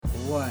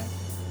one.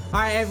 All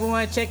right,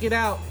 everyone, check it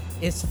out.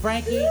 It's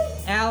Frankie,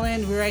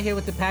 Allen. We're right here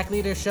with the Pack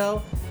Leader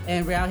Show,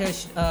 and we're out here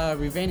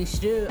revaining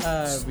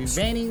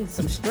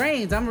some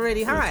strains. I'm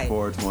already high. It's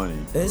 420.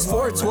 It's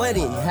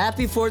 420.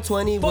 Happy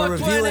 420. We're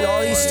reviewing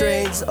all these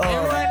strains.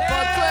 420.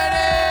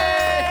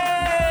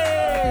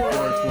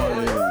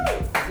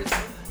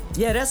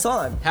 Yeah, that's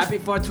on. Happy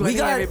 420, We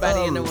got,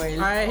 everybody in the way.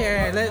 All right,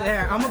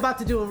 here. I'm about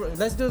to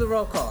let's do the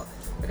roll call.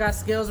 We got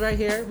Skills right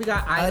here. We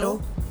got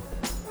Idol.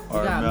 We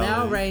got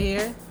Mel right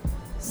here.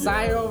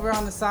 Sire over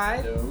on the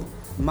side.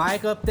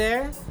 Mike up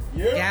there.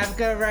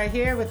 Gavka right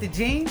here with the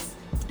jeans.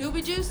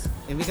 Doobie Juice.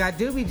 And we got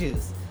Doobie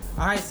Juice.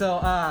 All right, so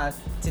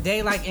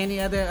today, like any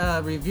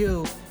other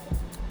review,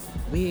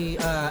 we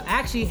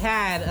actually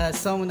had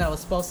someone that was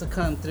supposed to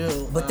come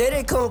through. But they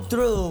didn't come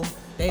through.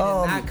 They did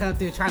not come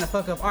through trying to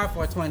fuck up our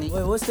 420.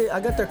 Wait, I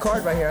got their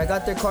card right here.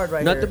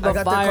 Nothing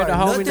but fire, the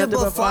homie. Nothing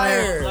but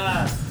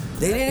fire.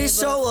 They didn't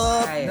show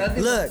up.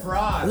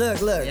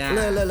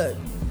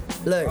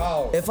 Look.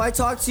 Wow. If I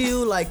talk to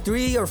you like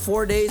 3 or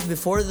 4 days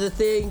before the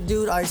thing,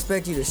 dude, I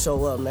expect you to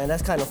show up, man.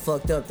 That's kind of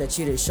fucked up that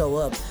you didn't show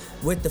up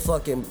with the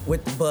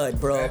bud,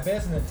 bro. Bad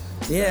business.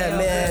 Yeah,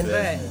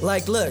 man.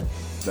 Like, look.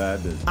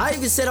 Bad business. I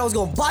even said I was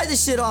gonna buy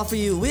this shit off of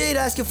you. We ain't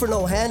asking for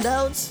no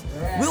handouts.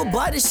 We'll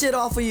buy this shit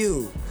off of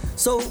you.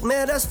 So,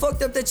 man, that's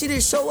fucked up that you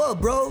didn't show up,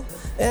 bro.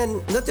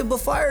 And nothing but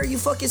fire, you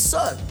fucking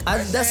suck.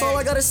 That's all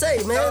I gotta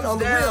say, man. On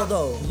the real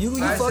though, you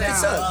fucking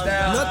suck.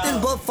 Nothing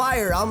but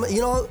fire.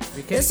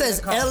 It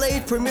says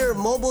LA Premier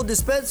Mobile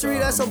Dispensary.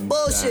 That's some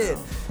bullshit.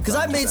 Cause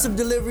I made some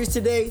deliveries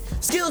today.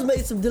 Skills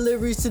made some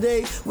deliveries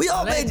today. We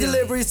all made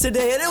deliveries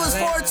today, and it was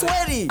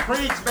 420.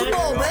 Come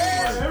on,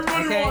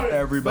 man.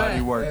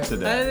 Everybody worked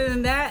today. Other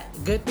than that,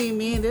 good thing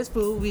me and this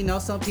fool, we know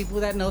some people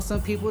that know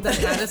some people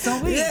that got us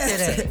some weed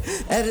today.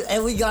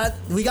 And we got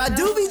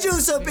Doobie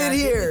Juice up in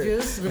here.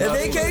 And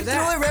they came through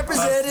and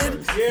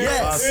represented.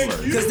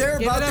 Yes. Because they're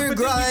about their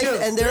grind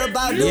and they're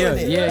about doing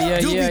it.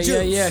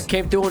 Yeah.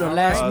 Came through in the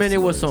last minute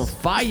with some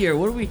fire.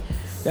 What do we?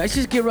 Let's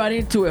just get right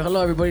into it.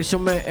 Hello, everybody. It's your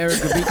man Eric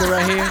Gabika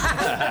right here.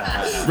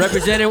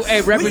 Representing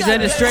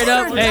straight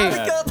up.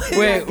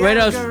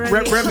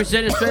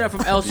 Representing straight up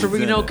from El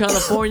Sereno,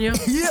 California.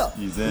 Yeah.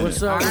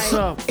 What's up?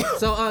 So,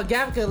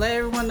 Gavka, let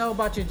everyone know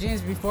about your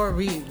jeans before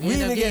we end up even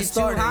getting get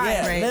started. too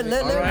high, right?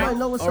 Let everybody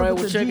know what's All up right,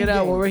 with well, the check G it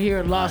out. game. Well, we're here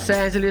in Los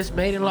Angeles,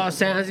 made in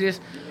Los Angeles.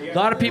 A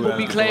lot of people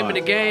be claiming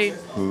the game.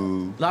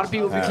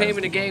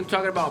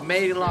 Talking about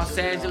made in Los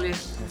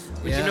Angeles.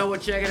 But you know what?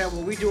 Check it out.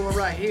 What we doing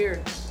right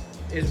here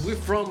is we're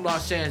from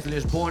Los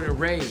Angeles, born and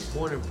raised,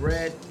 born and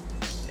bred.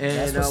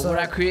 And what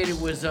I created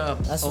was a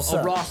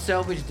raw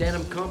selvage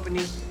denim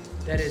company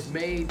that is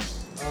made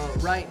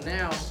right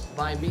now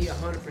by me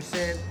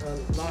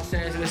 100%. Los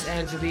Angeles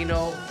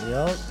Angelino.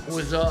 Yup.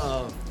 Was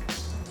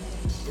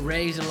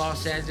raised in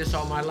Los Angeles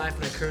all my life,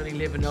 and I currently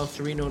live in El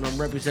Sereno, and I'm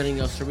representing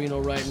El Sereno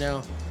right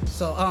now.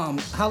 So,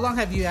 how long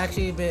have you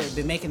actually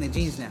been making the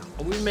jeans now?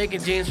 We've been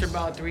making jeans for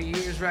about 3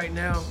 years right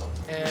now,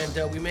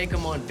 and we make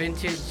them on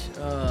vintage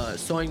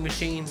sewing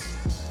machines.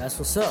 That's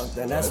what's up.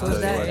 And that's what's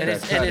that. And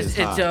it's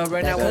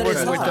right now we're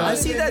working with I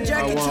see that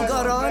jacket you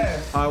got on.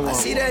 I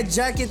see that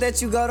jacket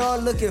that you got on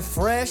looking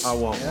fresh. I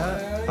want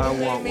one. I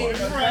want one.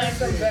 That's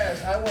the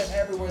best. I went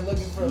everywhere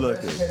looking for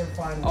Look it. Couldn't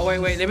find Oh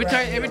wait, let me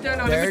tell you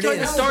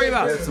the story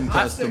about.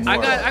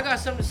 I got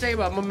something to say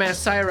about my man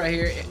Sire right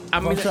here. I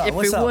mean, if it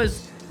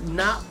was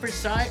not for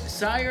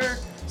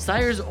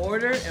Sire's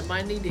order and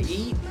my need to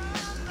eat,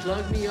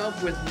 plug me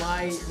up with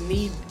my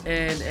need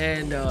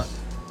and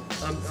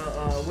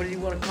what do you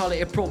want to call it?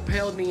 It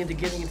propelled me into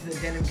getting into the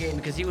denim game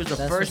because he was the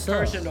first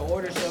person to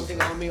order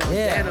something on me on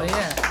denim.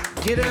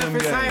 Get it up for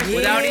Sire.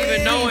 Without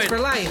even knowing. For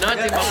life.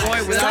 Nothing,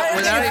 my boy. Without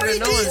even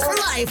knowing.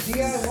 Free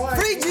jeans for life.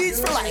 Free jeans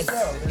for life.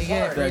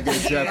 They're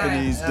good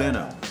Japanese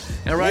denim.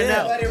 And right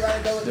now,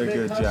 they're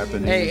good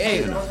Japanese.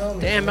 Hey,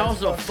 damn, that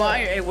was a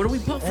fire. Hey, what are we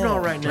puffing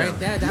on right now? Right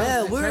there,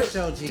 that was a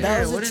church OG.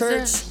 That was a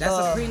church. That's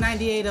a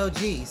pre-98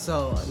 OG,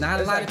 so not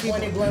a lot of people.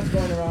 20 blunts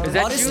going around. Is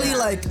that Honestly, you?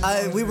 like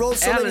we rolled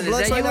so Alan, many is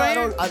blunts that right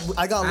you now. right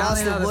I got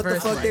lost in what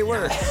the fuck they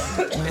were.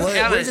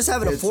 We're just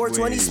having a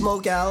 420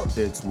 smoke out.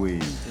 It's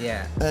weed.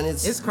 Yeah, and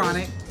it's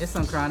chronic. It's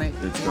some chronic.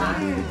 It's gonna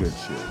be the good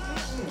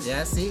shit.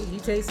 Yeah, see, you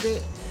taste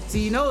it.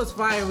 See, you know it's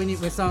fire when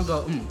someone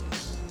go,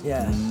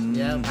 Yeah.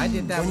 Yeah, I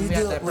did that when we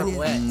had that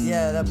purple X.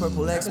 Yeah, that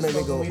purple X made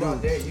me go. You can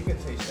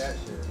taste that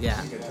shit.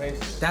 Yeah. You can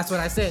taste it. That's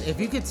what I said. If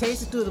you can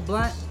taste it through the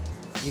blunt,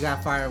 you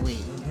got fire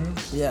weed.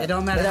 Yeah. It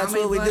don't matter But how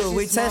many that's what we blunts do. you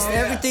We test smoke.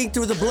 everything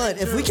through the blunt.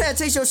 If we can't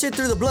taste your shit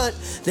through the blunt,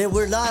 then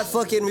we're not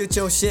fucking with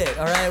your shit.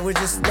 All right, we're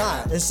just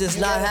not. It's just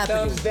not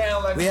happening.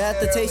 We have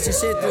to taste your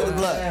shit through the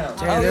blunt.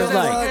 I don't give a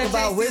fuck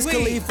about Wiz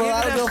Khalifa.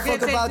 I don't give a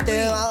fuck about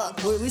them.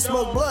 We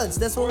smoke blunts.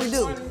 That's what we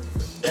do,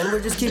 and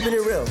we're just keeping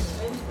it real.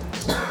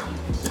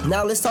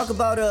 Now let's talk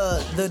about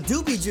the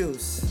Doobie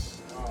Juice.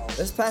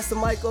 Let's pass the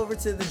mic over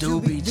to the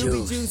Doobie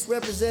Juice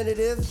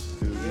representative.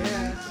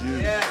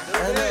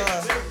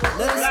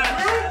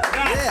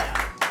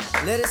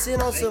 Let us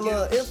in on some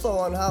info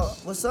on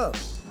what's up.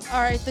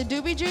 All right, the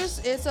Doobie Juice.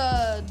 It's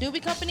a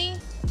Doobie company.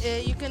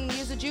 You can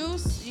use the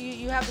juice.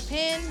 You have the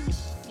pin.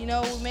 You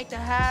know, we make the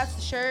hats,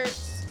 the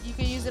shirts. You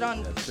can use it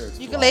on.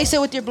 You can lace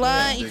it with your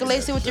blunt. You can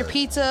lace it with your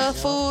pizza,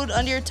 food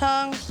under your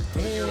tongue.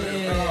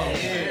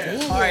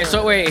 All right,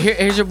 so wait,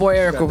 here's your boy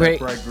Eric. Got that Okay,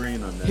 bright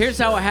green on that. here's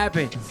how it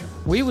happened.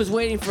 We was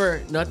waiting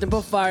for Nothing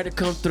But Fire to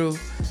come through,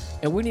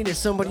 and we needed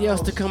somebody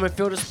else to come and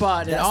fill the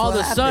spot. And That's all of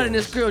what a sudden, happened.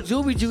 this girl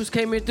Doobie Juice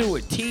came in through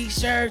with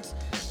T-shirts,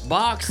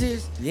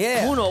 boxes.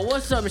 Yeah. Who know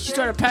what's up? And she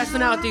started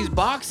passing out these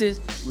boxes,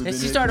 We've and been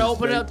she started hitting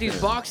opening vape up these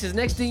pens. boxes.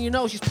 Next thing you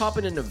know, she's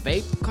popping in the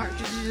vape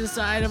cartridges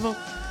inside of them,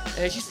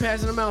 and she's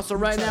passing them out. So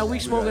right now, we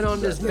smoking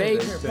on this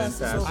vape.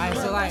 Alright,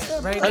 so like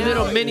right A now,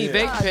 little mini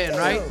vape pen,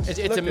 right?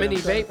 It's a mini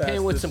vape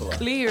pen with some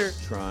clear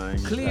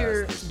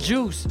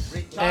juice,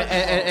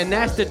 and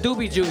that's the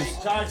Doobie Juice.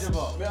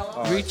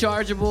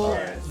 Rechargeable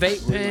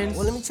vape pens.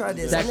 Well, let me try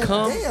this. That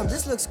come. Damn,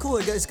 this looks cool.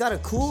 It's got a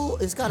cool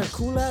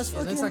ass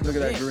fucking. looks like Look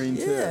at that green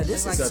tip. Yeah,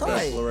 this It's is got that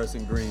tight.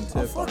 fluorescent green I'm tip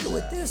on fucking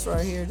with that. this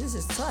right here. This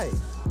is tight.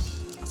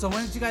 So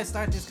when did you guys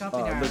start this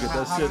company? Oh, Or look at how-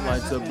 that how shit long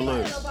lights has it up been?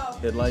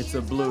 blue. It lights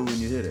up blue when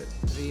you hit it.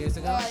 3 years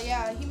ago.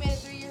 Yeah, he made it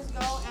 3 years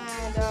ago,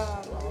 and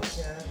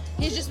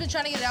he's just been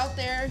trying to get it out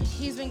there.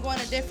 He's been going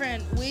to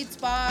different weed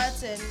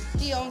spots, and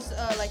he owns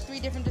like 3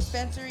 different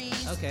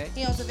dispensaries. Okay.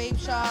 He owns a vape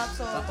shop,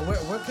 so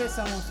Where could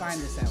someone find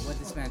this at? What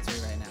dispensary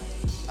right now?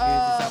 Just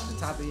off the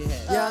top of your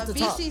head. Yeah, off the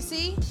top.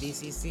 BCC,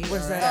 BCC.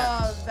 Where's alright.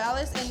 that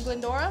Vallis and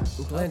Glendora.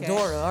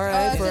 Glendora. All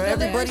right, it's for a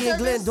delivery everybody in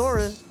service.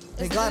 Glendora,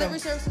 they It's a got delivery him.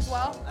 service as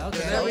well,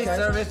 Okay. Okay.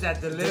 service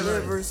that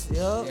Delivers.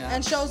 Yup. Yeah.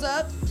 and shows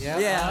up.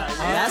 Yeah,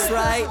 that's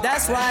right.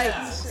 That's right.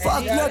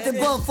 Fuck Nothing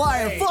But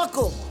Fire. Fuck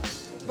 'em.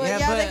 But Yeah,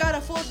 yeah, they but- got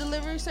a full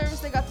delivery service.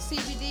 They got the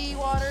CBD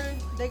water.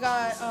 They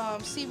got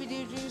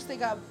CBD juice. They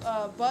got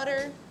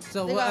butter.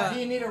 So they what? got Do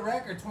you need a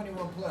rec or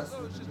 21 plus?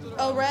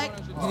 a rec.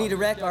 You need a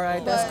rec? All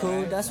right, that's But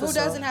cool. That's who what's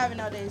doesn't up. have it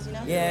nowadays, you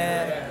know?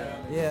 Yeah.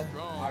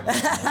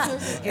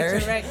 Get your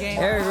rep game.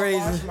 Eric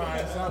Razor. Go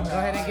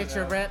ahead and get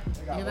your rep.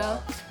 You know.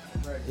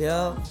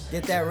 Yeah,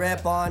 get that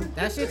rep on.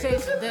 That shit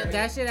tastes.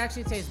 That shit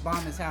actually tastes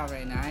bomb as hell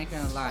right now. I ain't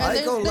gonna lie. And I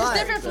ain't gonna there's lie.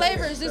 different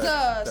flavors. There's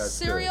a That's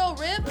cereal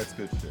good. rib. That's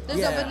good shit. There's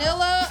Yeah. a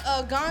vanilla,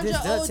 a This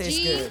ganja does OG.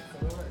 taste good.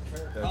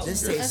 That's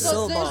This good. tastes And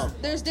so so bomb.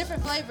 there's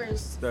different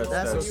flavors. That's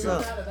That's what's good.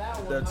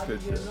 up. That's good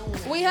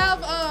shit. We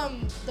have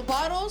the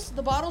bottles.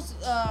 The bottles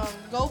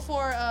go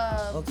for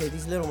Okay,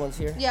 these little ones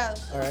here. yeah.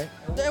 All right.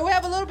 We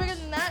have a little bigger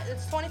than that.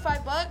 It's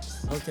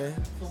 $25. Okay.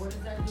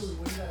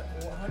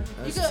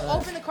 You can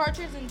open the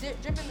cartridge and dip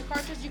in the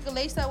cartridge. You can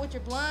lace that with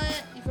your blunt.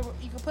 You can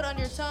put it on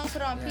your tongue, put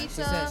it on Yeah,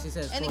 pizza, she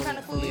says any fully- kind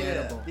of fully food.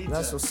 edible.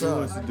 That's what's Who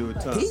wants up. to do a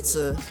ton?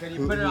 Pizza. Can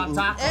you put it on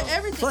top?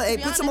 Everything. But hey, to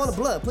be put some on the honest.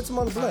 blood. Put some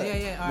on the blood. Yeah,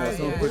 yeah. All No, right.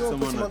 so Yeah. put We're some gonna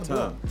put on some the on the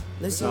blood. tongue.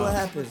 Let's see what Put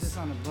happens. this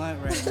on the blunt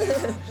right now.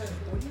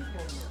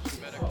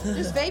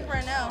 Just vape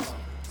right now.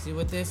 See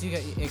with this,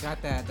 it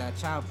got that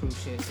childproof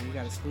shit, so you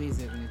gotta squeeze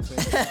it when you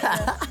twist it.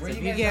 So if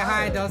you get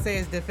high, don't say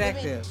it's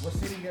defective. What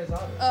city you guys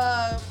out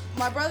of?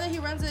 My brother, he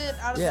runs it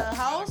out of Yeah. the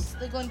house,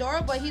 the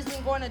Glendora, but he's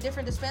been going to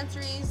different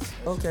dispensaries.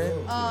 Okay.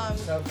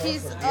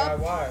 He's up.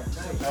 DIY.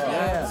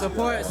 Yeah.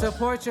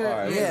 Support your,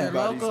 Alright, your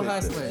everybody local said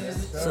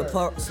hustlers.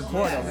 Support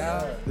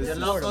them. This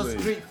is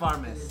sweet.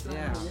 farmers.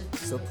 Yeah.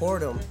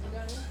 Support them.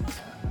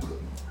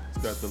 It's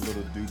got the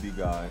little doobie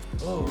guy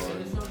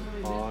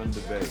on the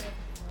vape.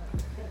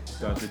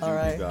 Got the All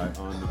right. doobie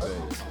guy on the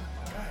vape.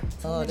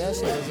 Oh, that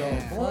shit is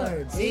on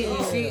fire. See,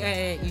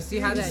 you see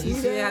how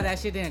that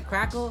shit didn't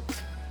crackle?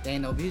 There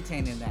ain't no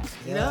butane in that.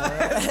 You know?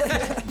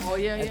 Oh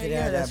yeah, They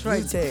had that's that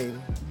right. butane.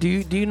 Do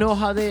you know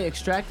how they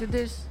extracted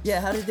this?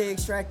 Yeah, how did they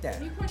extract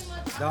that? He pretty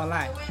much. Don't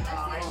lie. The way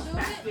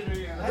I see him do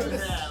it,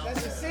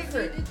 That's a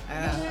secret. he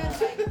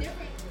had like different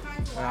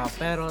kinds of Well,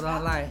 pero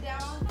don't lie. down,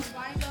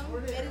 combine them,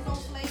 get his own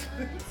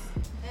flavors,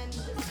 and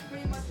it's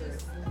pretty much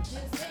his thing.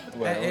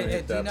 Wait, I wanna hit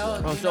Do you that know?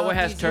 one. Oh, you so know it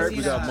has if turbs?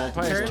 you've We seen, got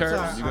multiple turbs. are- You're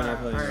gonna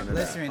have to are hang on to that.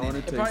 glycerin I in wanna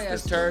it. It probably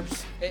has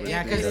turbs.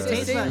 Yeah, 'cause it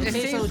tastes like- it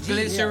tastes OG.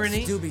 glycerin-y,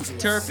 Doobie juice.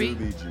 turfy.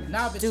 Doobie juice.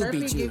 No, but Doobie Turpy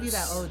give you juice.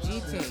 that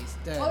OG taste,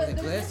 Oh, the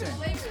there's glycerin. different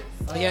flavors.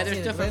 Oh, Yeah, I there's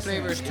see the different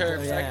glycerin. flavors,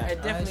 turbs. Yeah. I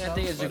definitely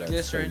think it's a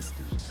glycerin.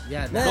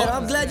 Yeah, Man, no,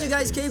 I'm glad you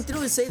guys came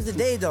through and saved the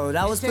day, though.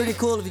 That was pretty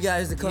cool of you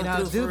guys to come You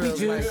know, through for Doobie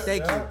real. juice.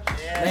 Thank you.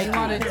 They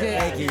wanna dig.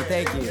 Thank you.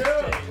 Thank you.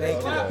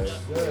 Thank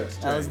you.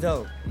 That was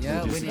dope.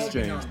 Yeah, We we just need.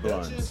 exchanged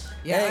blunts.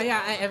 Yeah,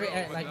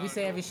 Hey. like we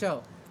say every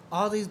show.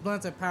 All these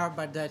blunts are powered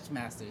by Dutch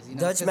Masters. You know,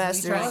 Dutch 'cause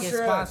Masters. We trying to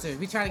get sponsors.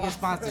 We trying to get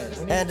sponsors.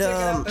 And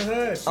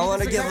I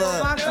want to give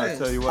I'll a.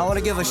 tell you what. I want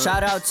to give a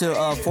shout out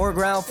to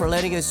Foreground for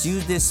letting us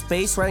use this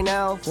space right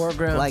now.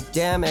 Foreground. Like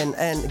damn,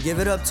 and give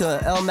it up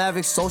to El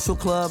Maverick Social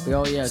Club.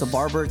 Oh, yes. It's a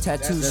barber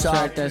tattoo That's shop.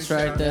 right. That's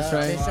right. That's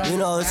right. You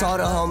know, it's all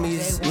the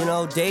homies. You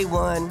know, day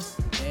one.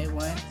 Day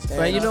one.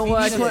 But you know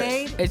what? I If you just need want- a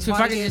shade, if I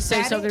wanna can get just say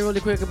fatty, something really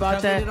quick about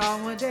Come that. get it all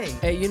in one day.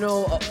 Hey, you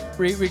know,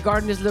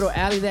 regarding this little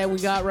alley that we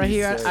got right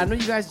here, I know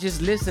you guys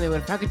just listening,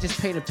 but if I could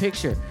just paint a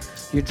picture.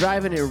 You're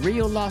driving in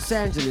Rio, Los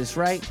Angeles,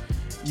 right?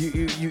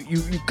 You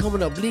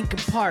coming up Lincoln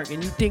Park,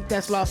 and you think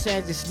that's Los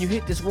Angeles, and you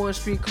hit this one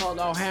street called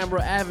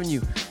Alhambra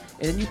Avenue.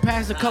 and then you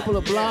pass a couple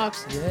of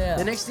blocks. Yeah.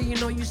 The next thing you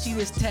know, you see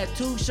this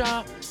tattoo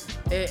shop,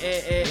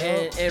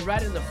 and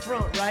right in the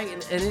front, right,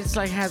 and it's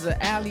like has an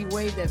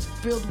alleyway that's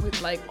filled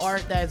with like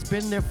art that's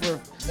been there for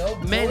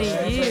many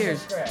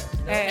years.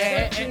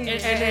 And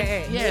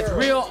it's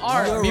real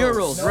art,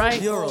 murals, right?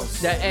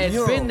 Murals. That and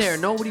it's been there.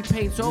 Nobody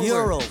paints over.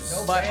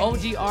 Murals. By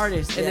OG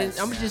artists, and then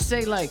I'm gonna just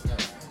say like.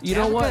 You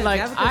know Gavin what? could- Like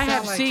Gavin could I sound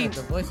have like seen,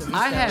 the voice of East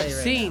I LA have right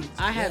seen, now.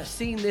 I have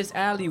seen this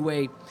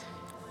alleyway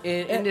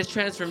in this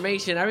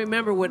transformation. I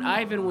remember when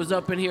Ivan was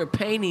up in here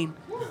painting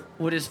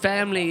with his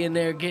family in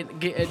there,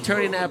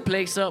 turning that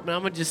place up. And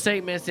I'm gonna just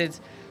say, man, since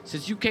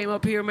you came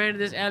up here, man, to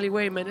this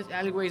alleyway, man, this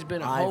alleyway's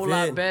been a whole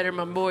lot Ivan. better,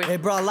 my boy. He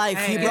brought life.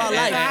 He Hey, brought hey,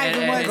 life. hey, He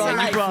hey, brought hey, life.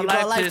 you He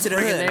brought life to the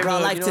freaking hood.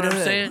 Brought life neighborhood, to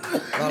the you know what I'm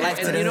hood. saying? Brought life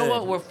to And the you know hood.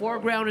 what? Where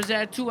Foreground is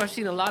at too, I've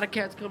seen a lot of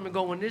cats come and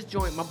go in this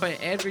joint. My buddy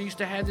Edgar used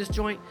to have this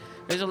joint.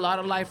 There's a lot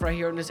of life right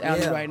here in this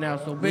alley Yeah. right now.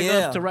 So big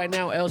Yeah. ups to right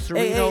now El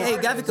Sereno. Hey,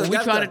 Gavico, What we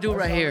try Gavico. to do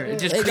right here.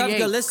 Just Hey,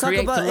 create, Gavico, let's talk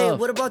create about. the Hey, love.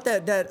 what about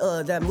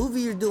that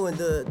movie you're doing,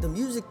 the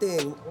music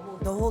thing,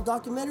 the whole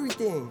documentary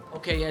thing?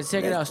 Okay, yeah,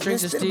 check it out.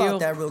 Strings of Spit Steel. about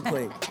that real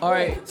quick. All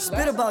right,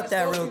 Spit about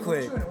that real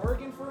quick.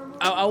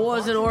 I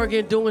was in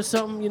Oregon doing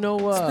something, you know.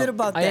 Spit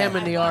about I am that.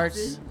 in the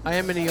arts. I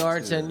am in the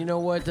arts, and you know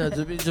what?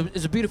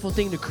 It's a beautiful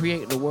thing to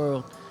create in the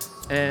world.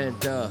 And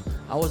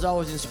I was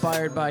always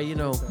inspired by, you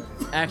know,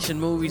 action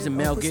movies and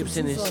Mel Put some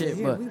Gibson and juice on shit. it.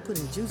 Here, But we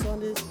putting juice on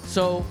this.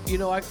 so, you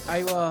know, I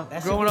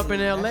That growing should up in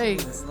be- that LA, should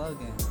be the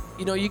slogan.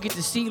 you know, you get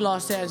to see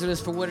Los Angeles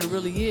for what it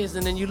really is,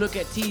 and then you look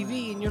at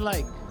TV and you're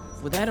like,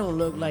 well, that don't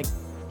look like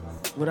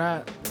what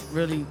I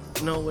really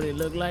know what it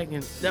looked like,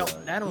 and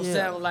that don't Yeah.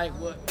 sound like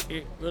what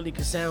it really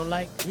could sound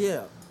like.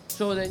 Yeah.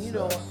 So then, you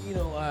know,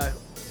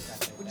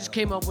 we just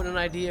came up with an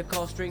idea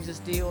called Strings of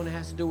Steel, and it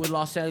has to do with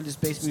Los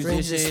Angeles-based Strings of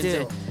musicians,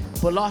 Steel.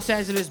 but Los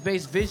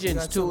Angeles-based visions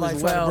Got too somebody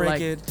as trying to well, break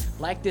like it.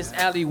 like this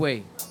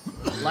alleyway,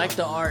 like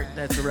the art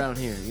that's around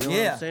here. You know what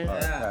Yeah. I'm saying?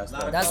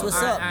 That's what's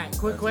All up. right,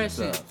 quick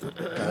question.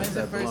 When's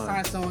the first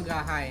time someone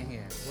got high in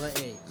here?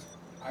 What age?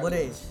 What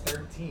age?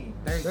 13.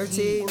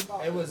 13.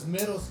 It was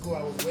middle school.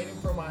 I was waiting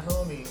for my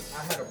homie.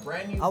 I had a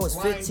brand new I was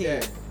blind 15.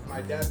 deck.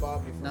 My dad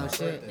bought me for No my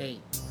shit, birthday.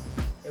 8.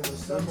 It was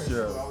summer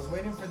Sure. school. I was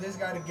waiting for this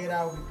guy to get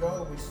out. We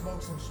go. We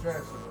smoked some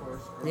stress, of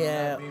course. Growing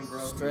Yeah. up being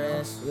broke,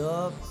 Stress.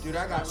 Yup. Dude,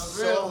 I got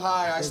so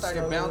high. I It's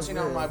started so bouncing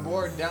on good. my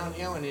board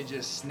downhill, and it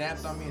just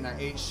snapped on me, and I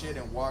ate shit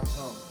and walked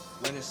home.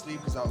 Went to sleep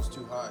because I was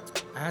too high.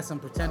 I had some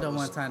Pretendo was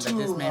one time that too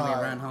just made me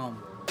high. run home.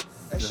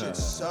 That shit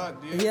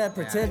sucked, dude. Yeah, And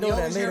Pretendo you that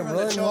always made hear him from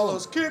the run home.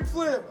 cholos,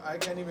 kickflip. I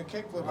can't even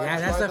kickflip. I Yeah,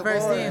 just that's ride the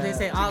first board thing they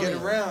say. to Ollie.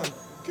 get around.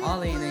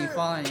 Ollie, and then you Kickflip.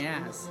 fall on your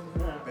ass.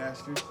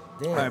 Bastards.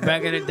 Damn. All right,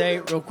 back in the day,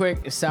 real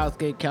quick, in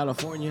Southgate,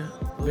 California.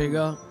 Big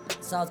up.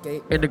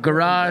 Southgate. In the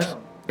garage,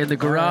 in the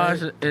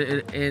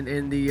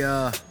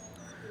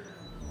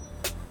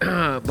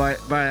by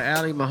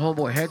alley, my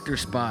homeboy Hector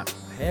spot.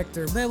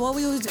 Hector. Man, why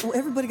we always,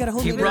 everybody got a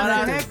homie He named brought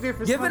out Hector. Hector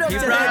for Give it up smoking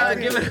to brought out-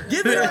 Hector.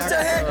 Give it up to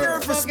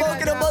Hector for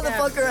smoking a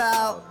motherfucker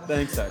out.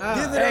 Thanks, Hector.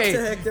 Give it Hey, up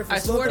to Hector for I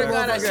swear to smoking a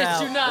God, I motherfucker shit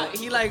out. you not.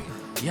 He like,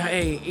 yeah,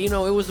 hey, you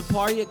know, it was a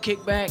party at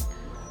Kickback.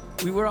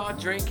 We were all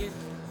drinking.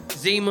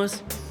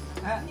 Zimas.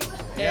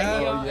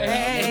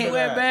 And he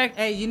went back.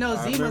 Hey, you know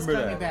Zima's remember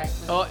coming that. back.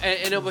 Oh,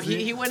 and but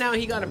he went out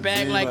and he got a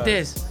bag Zima. like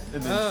this.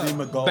 And then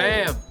Zima Gold.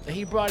 Bam. And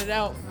he brought it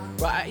out.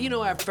 Right, you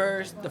know, at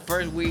first, the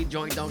first weed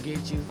joint don't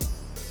get you.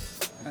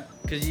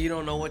 Because you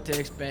don't know what to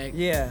expect.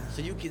 Yeah.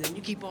 So you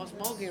keep on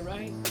smoking,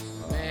 right?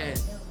 Man,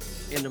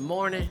 in the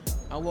morning,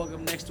 I woke up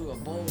next to a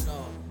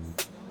bulldog.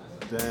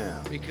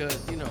 Damn. Because,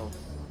 you know,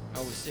 I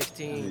was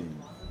 16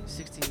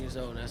 years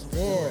old. That's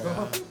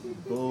Damn.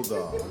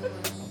 Bulldog.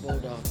 a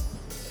bulldog.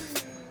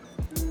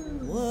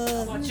 What?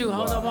 How about you?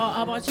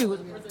 How about you?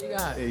 What's the birthday you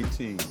got?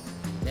 18.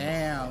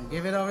 Damn,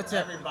 give it over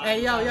to.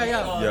 Hey, yo. Yo.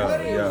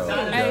 Hey, yo.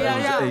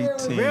 I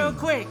was 18. Real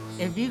quick,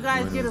 if you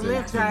guys When get a he was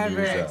Lyft 18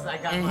 driver years old.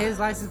 and his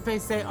license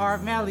plate say R.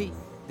 Melly,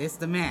 this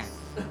the man.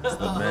 It's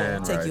the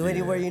man Take right you here.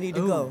 anywhere you need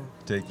to go.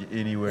 Take you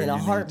anywhere In a you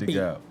need heartbeat. to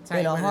go. Tell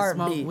In you a where to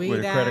smoke heartbeat. weed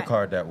With a at. credit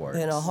card that works.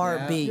 In a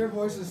heartbeat. Your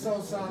voice is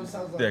so sounds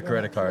like That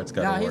credit card's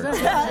No, gotta he's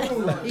work.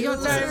 not. He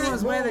gonna tell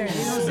everyone's weather.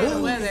 He gonna say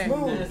the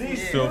weather.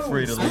 Feel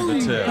free to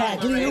leave a tip.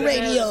 Pat, give me the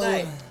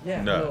radio.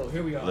 No.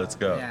 Let's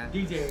go. Yeah.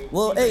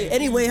 Well, hey,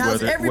 anyway,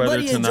 how's Weather- everybody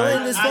weather tonight.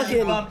 enjoying this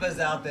fucking... bumpers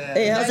out there.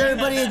 Hey, how's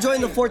everybody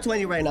enjoying the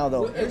 420 right now,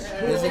 though? Is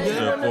it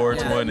good? The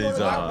 420's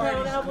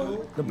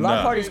on. The block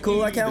Nah. party's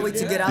cool. I can't wait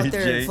to get out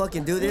there and DJ.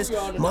 fucking do this.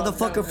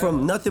 Motherfucker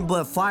from Nothing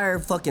But Fire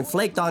fucking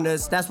flaked on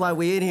us. That's why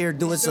we in here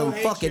doing some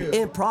fucking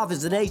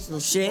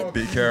improvisational shit.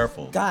 Be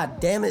careful. God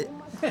damn it.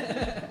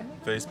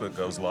 Facebook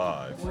goes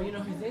live.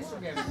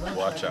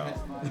 Watch out.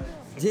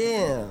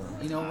 Damn.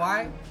 You know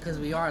why? Because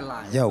we are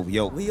live. Yo,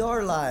 We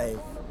are live.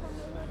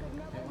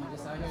 Everyone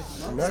just out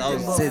here Nothing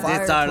so but since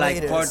fire it's our like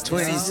played us.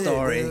 420 This is it,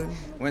 story, dude.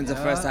 when's the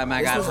first time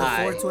I This got was a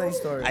high? 420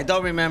 story. I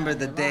don't remember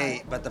the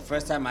date, but the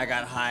first time I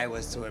got high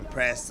was to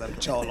impress some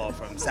cholo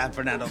from San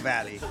Fernando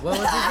Valley. What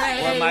was his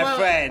name? With my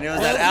friend. It was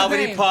what at his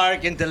Albany name?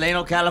 Park in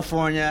Delano,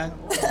 California.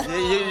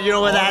 You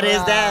know where that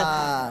is,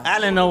 Dad? I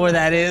don't know where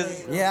that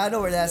is. Yeah, I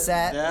know where that's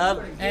at.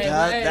 Yep. Hey,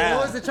 That- hey, that.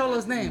 what was the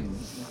cholo's name?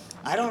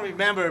 I don't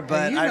remember,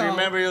 but I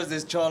remember it was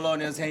this cholo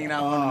and he was hanging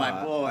out with one of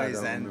my boys.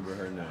 I don't and remember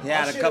her name. he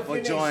had a couple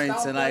of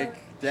joints and I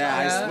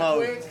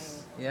smoked.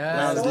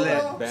 Yeah. I was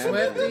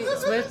lit.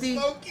 Swifty.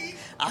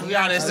 I'll be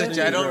honest with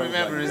you, I don't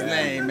remember his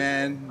name,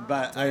 man,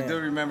 but I do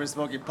remember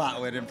smoking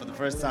pot with him for the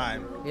first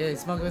time. Yeah,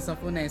 he's smoking with some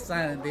fool named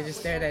Silent. They just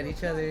stared at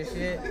each other and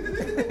shit.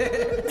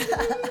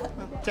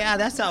 Yeah,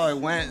 that's how it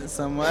went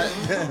somewhat.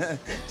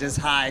 Just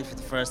high for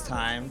the first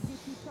time.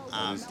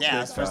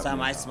 Yeah, it's the first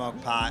time I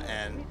smoked pot,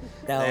 and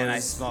then I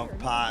smoked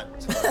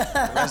pot for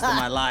the rest of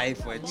my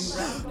life, which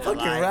Fucking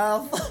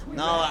Ralph.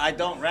 No, I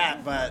don't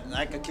rap, but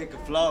I could kick a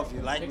flow if you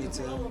like me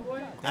to.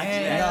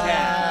 Actually,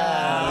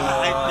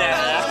 I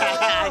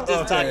can. I'm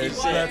just talking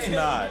shit. That's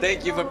not.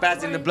 Thank you for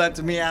passing the blood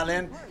to me,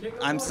 Alan.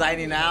 I'm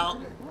signing out.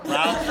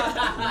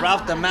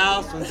 Ralph the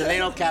Mouse from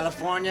Delano,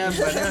 California.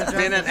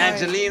 Been an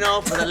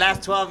Angelino for the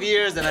last 12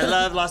 years, and I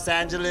love Los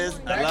Angeles.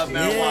 I love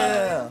marijuana.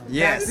 Yeah.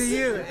 Yes. Back to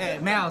you. Hey,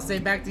 Mal, say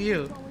back to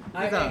you.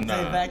 Okay,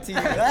 back to you.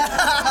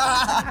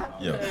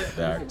 Yo,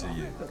 back to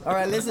you. All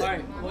right, listen. All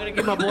right, we're gonna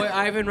get my boy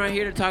Ivan right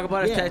here to talk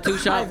about his tattoo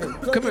shop. Ivan,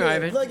 Come here,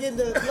 Ivan. Plug in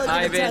the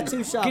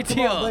tattoo shop. Get Come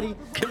here. on, buddy.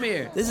 Come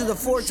here. This is the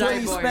 420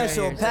 Side boy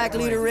special, right here. Pack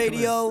Side Leader boy.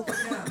 Radio,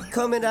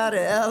 coming out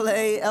of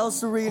LA, El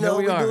Sereno. Here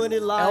we We're are. doing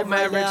it live El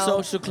Maverick right now.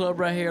 Social Club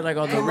right here, like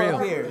on the Come real.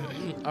 up here.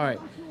 All right.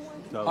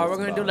 All right, we're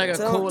gonna do like a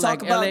So cool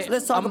talk like about- LA.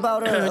 let's talk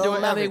about, I'm gonna do El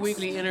an LA Mavericks.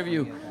 Weekly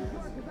interview.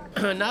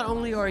 Not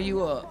only are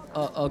you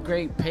a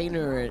great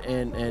painter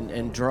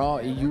and draw,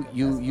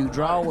 you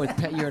draw with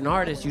you're an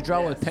artist. You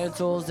draw with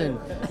pencils and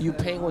you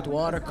paint with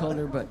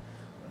watercolor, but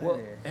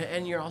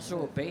and you're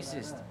also a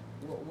bassist.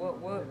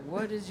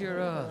 What is your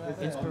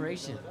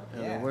inspiration?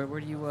 Where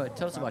do you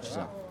tell us about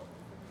yourself?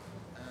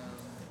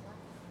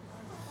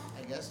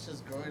 I guess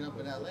just growing up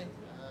in LA,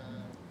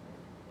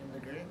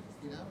 immigrant,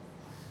 you know,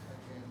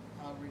 and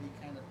poverty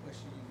kind of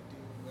pushes you to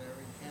do whatever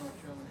you can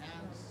with your own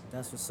hands.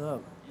 That's what's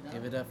up. You know?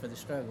 Give it up for the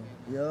struggle.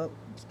 Yup.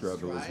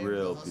 Struggle is Strive,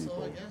 real, hustle,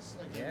 people. I guess,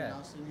 like Yeah. everyone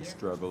else in here.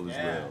 Struggle is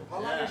real. How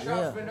long has the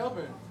shop's been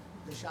open?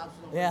 The shop's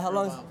been open Yeah, how for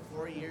long- about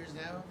 4 years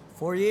now.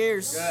 4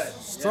 years. Good.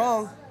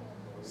 Strong.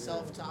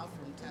 Self-taught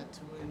from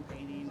tattooing,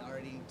 painting,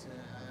 arting to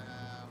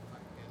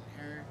fucking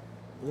hair.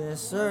 Yes,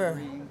 sir.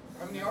 lettering.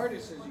 How many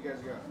artists has you guys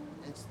got?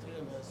 It's 3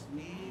 of us,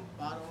 me,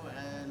 Bato,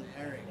 and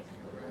Eric.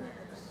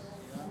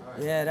 You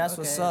know? Yeah, that's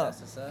what's up.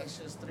 That's what's up. It's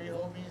just 3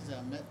 homies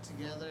that met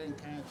together and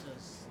kind of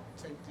just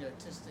took the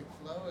artistic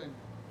flow and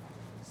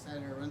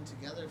decided to run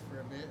together for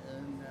a bit.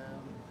 And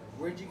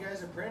Where'd you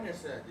guys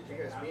apprentice at? Did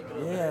you guys meet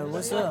through Yeah,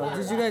 what's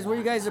up? Were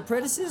you guys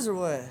apprentices or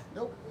what?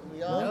 nope,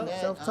 we all Nope,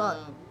 met. self-taught.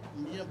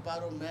 Me and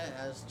Bato met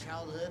as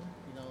childhood,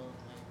 you know,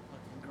 like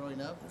fucking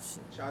growing up.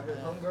 childhood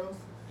homegirls?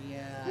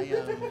 Yeah,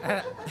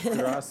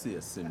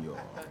 Gracias, senor.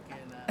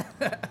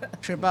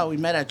 trip out. We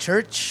met at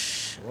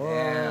church.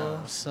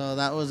 Yeah. So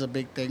that was a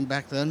big thing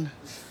back then.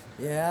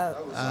 Yeah.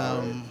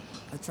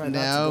 I tried not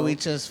Now to we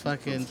go. just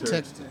fucking took,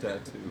 Church to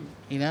tattoo.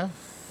 you know,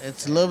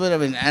 it's a little bit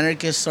of an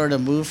anarchist sort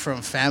of move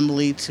from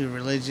family to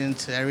religion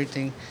to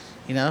everything,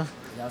 you know.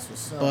 That's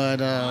what's up. But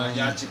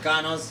Ya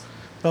Chicanos.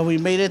 but we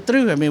made it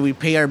through. I mean, we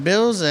pay our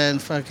bills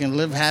and fucking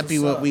live happy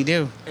what's what up. we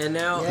do. And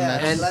now Yeah,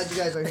 I'm and glad you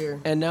guys are here.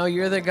 and now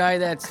you're the guy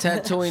that's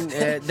tattooing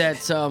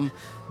that's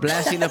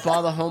blasting up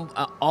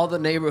all the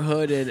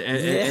neighborhood and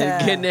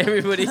Yeah. getting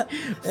everybody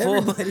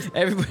full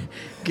Everybody.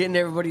 getting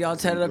everybody all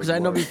tatted up because I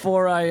know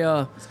before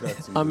I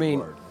some mean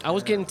good work. I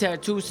was getting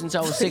tattoos since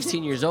I was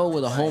 16 years old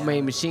with a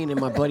homemade machine in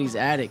my buddy's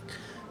attic,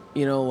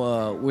 you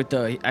know, with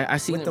the I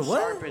seen With him the what?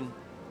 sharpen.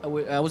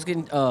 I was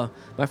getting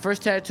my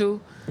first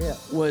tattoo Yeah.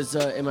 was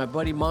in my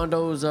buddy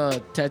Mondo's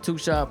tattoo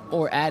shop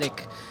or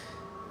attic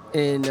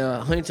in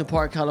Huntington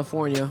Park,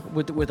 California,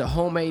 with a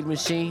homemade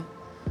machine,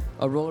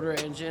 a rotor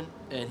engine,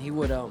 and he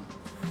would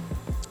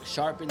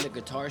sharpen the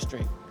guitar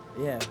string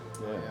Yeah.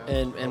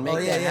 and make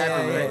yeah, that yeah,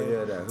 happen, yeah, right?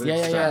 Yeah, that hood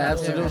Yeah, style.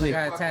 absolutely.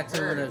 Got a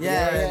tattoo with a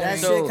Yeah, that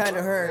So- shit kind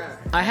of hurt.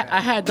 I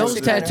had those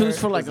shit kinda tattoos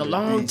hurt. for like a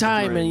long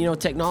time, and you know,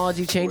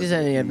 technology changes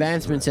and the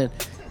advancements, and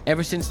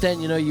ever since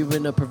then, you know, you've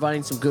been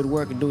providing some good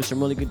work and doing some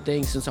really good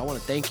things. Since I want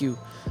to thank you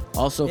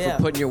also Yeah.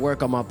 for putting your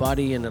work on my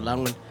body and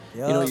allowing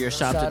you know your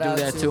shop Shout to do out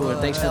that too, and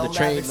thanks for El the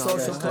trade. Maverick and all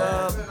that Social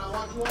stuff.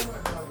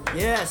 Club.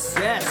 Yes,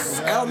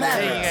 El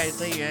Maverick.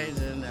 Thank you guys,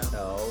 and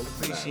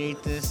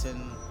appreciate this and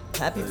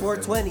Happy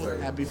 420.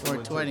 happy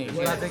 420.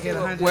 About to get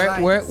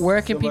 100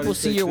 Where can people Somebody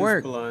see take your this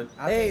work? blunt.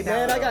 Hey,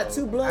 man, I got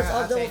 2 blunts.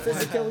 I'll double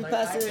fist it. Can we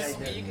pass this?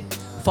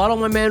 Follow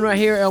my man right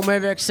here, El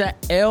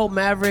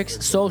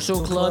Mavericks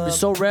Social Club. It's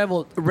so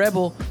rebel.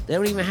 They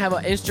don't even have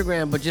an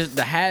Instagram, but just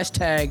the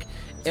hashtag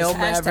El hashtag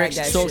Mavericks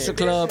that Social shit.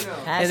 Club.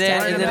 And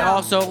then Hashtag it out.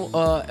 also,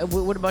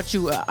 what about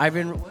you,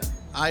 Ivan?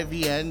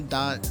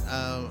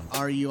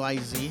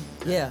 IVN.RUIZ.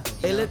 Yeah.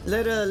 Hey,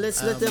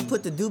 let's let them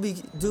put the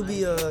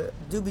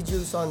doobie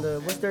juice on the.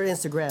 What's their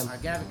Instagram?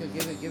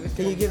 Give it.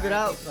 Can you give it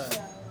out?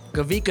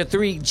 Gavica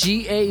 3,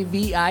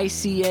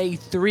 GAVICA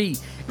 3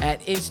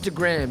 at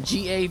Instagram,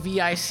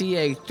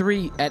 GAVICA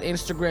 3 at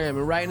Instagram.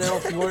 And right now,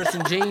 if you order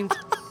some jeans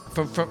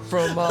from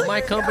my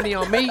company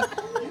on me,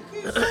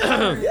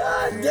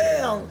 God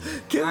damn.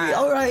 Can we?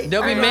 All right.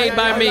 They'll be made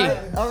by me.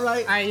 All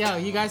right. All right, yo,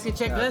 you guys can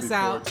check us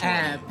out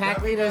at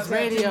Pack Leaders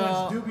Radio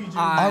on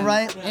All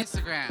right.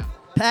 Instagram.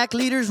 Pack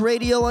Leaders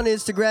Radio on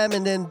Instagram,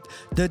 and then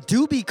the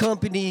Doobie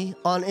Company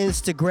on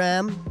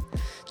Instagram.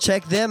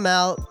 Check them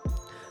out.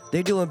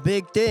 They're doing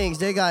big things.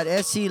 They got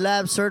SC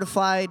Lab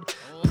certified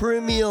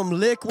premium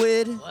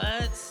liquid.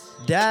 What?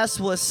 That's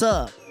what's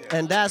up.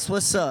 And that's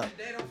what's up.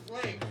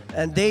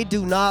 And they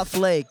do not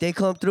flake. They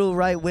come through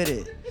right with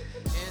it.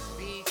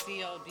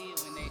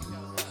 SBCOD when they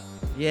show up.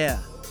 Yeah.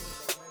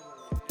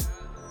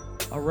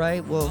 All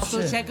right. Well,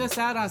 Also, shit. check us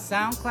out on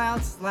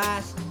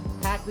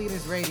SoundCloud/Pack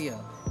Leaders Radio.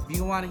 If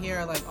you want to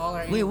hear like all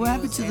our Wait, what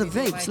happened to the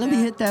interviews, vapes? anything Let like me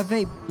that, hit that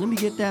vape. Let me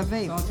get that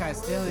vape. Someone tried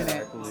stealing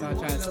it. Someone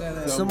tried stealing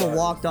it. Someone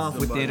walked off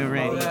with it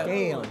already. Hold up.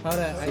 Damn. Hold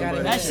up. I got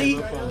it. That see,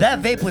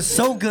 that vape was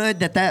so good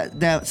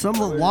that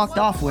someone walked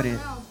off with it.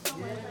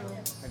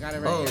 I got it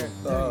right here.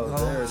 Oh,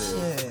 there it is.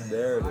 shit.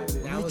 There it is.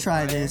 That Let me was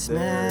try fire. this,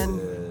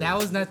 man. That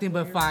was nothing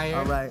but fire.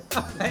 All right.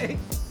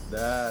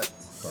 That's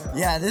fire.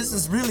 Yeah, this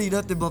is really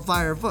nothing but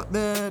fire. Fuck,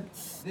 man.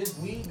 This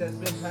weed that's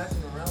been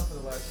passing around for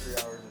the last 3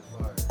 hours is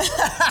fire.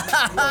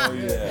 Oh,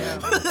 yeah.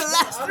 For the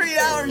last 3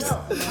 hours.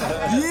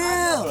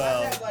 Yeah.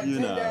 Well, Like you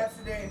 10 know. dabs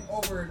today in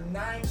over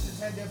 9 to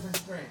 10 different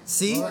strains.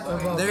 See?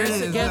 There it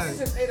is. Guess-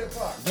 Since 8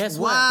 o'clock. Guess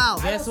Wow.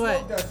 what? Guess I what?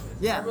 don't smoke Dutchess.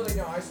 Yeah. I really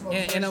don't. I smoke In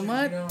a Dutchess,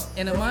 month- you know?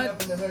 in a Growing month-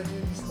 up in the hood,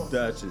 you smoke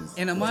Dutchess.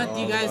 In a month, All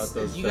you about guys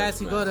those can Dutch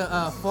go man.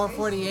 to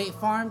 448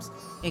 Farms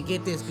and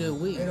get this good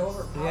weed. it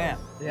over. Yeah.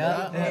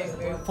 Yeah.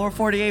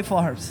 448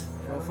 Farms.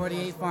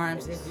 448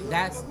 Farms.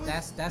 That's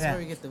Yeah. where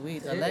we get the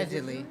weed.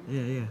 Allegedly.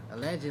 Yeah.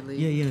 Allegedly.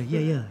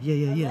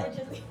 Yeah.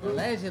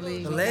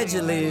 Allegedly.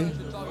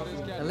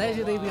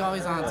 Allegedly. We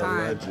always on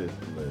time.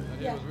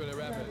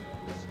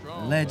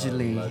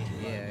 Allegedly.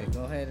 Yeah,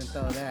 go ahead and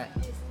throw that.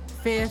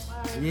 Fifth.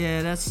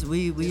 Yeah, that's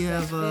we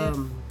have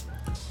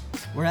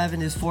we're having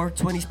this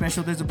 420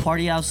 special. There's a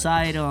party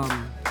outside.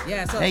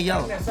 Yeah, so Hey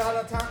yo,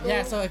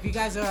 yeah, so if you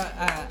guys are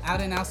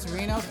out in El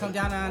Sereno, come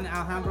down on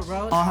Alhambra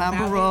Road.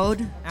 Alhambra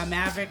Road, At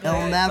Maverick.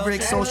 El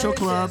Maverick Social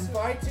Club,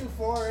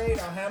 5248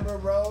 Alhambra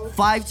Road.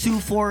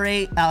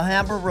 5248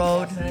 Alhambra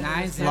Road,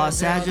 90032.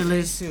 Los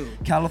Angeles,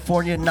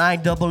 California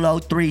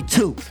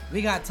 90032.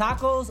 We got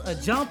tacos, a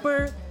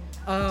jumper.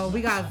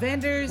 We got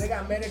vendors. They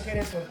got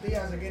medicated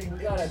tortillas are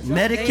getting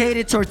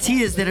Medicated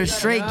tortillas that are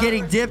straight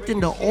getting dipped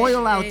in the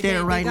oil out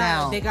there right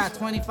now. They got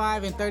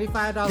 $25 and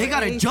 $35. They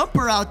got a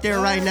jumper out there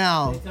right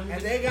now.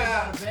 and they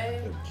got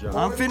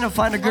I'm finna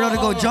find a girl to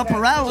go jump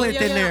around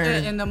with in there.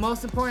 And the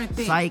most important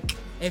thing, Psych.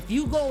 if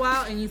you go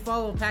out and you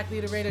follow Pack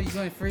Leader Radio, you're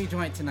going free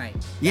joint tonight.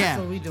 Yeah, That's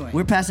what we doing.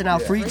 we're passing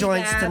out free Free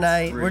joints dabs.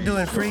 tonight. We're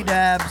doing free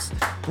dabs.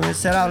 We're gonna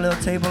set out a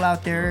little table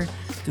out there,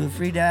 doing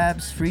free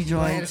dabs, free Go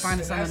ahead and joints.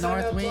 find us on the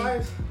North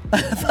Wing.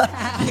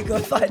 You go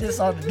find us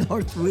on the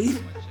North Wing.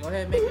 Go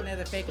ahead and make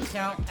another fake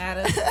account. Add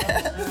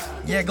us.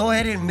 Yeah, go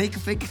ahead and make a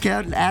fake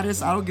account and add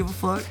us. I don't give a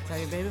fuck. Tell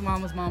your baby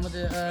mama's mama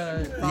to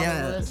follow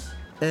Yeah. us.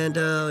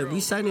 And we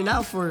signing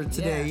out for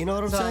today. Yeah. You know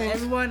what I'm so saying?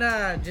 everyone,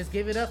 just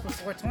give it up for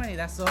 420.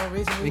 That's the whole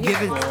reason We we give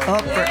it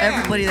up for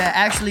everybody that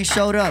actually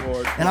showed up.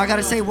 And I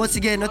gotta say, once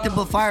again, nothing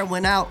but fire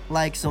went out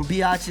like some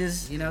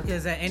biatches. You know,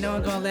 because ain't no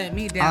one gonna let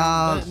me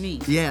down but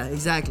me. Yeah,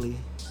 exactly.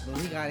 But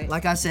we got it.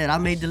 Like I said, I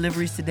made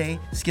deliveries today.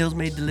 Skills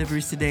made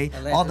deliveries today. All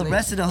the Allegedly.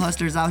 rest of the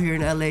hustlers out here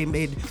in LA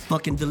made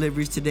fucking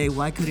deliveries today.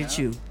 Why couldn't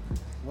you?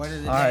 Word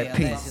of the All day. right,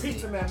 peace. allegedly.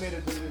 pizza man made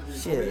a delivery.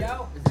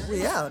 Shit.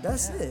 We out.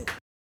 That's it.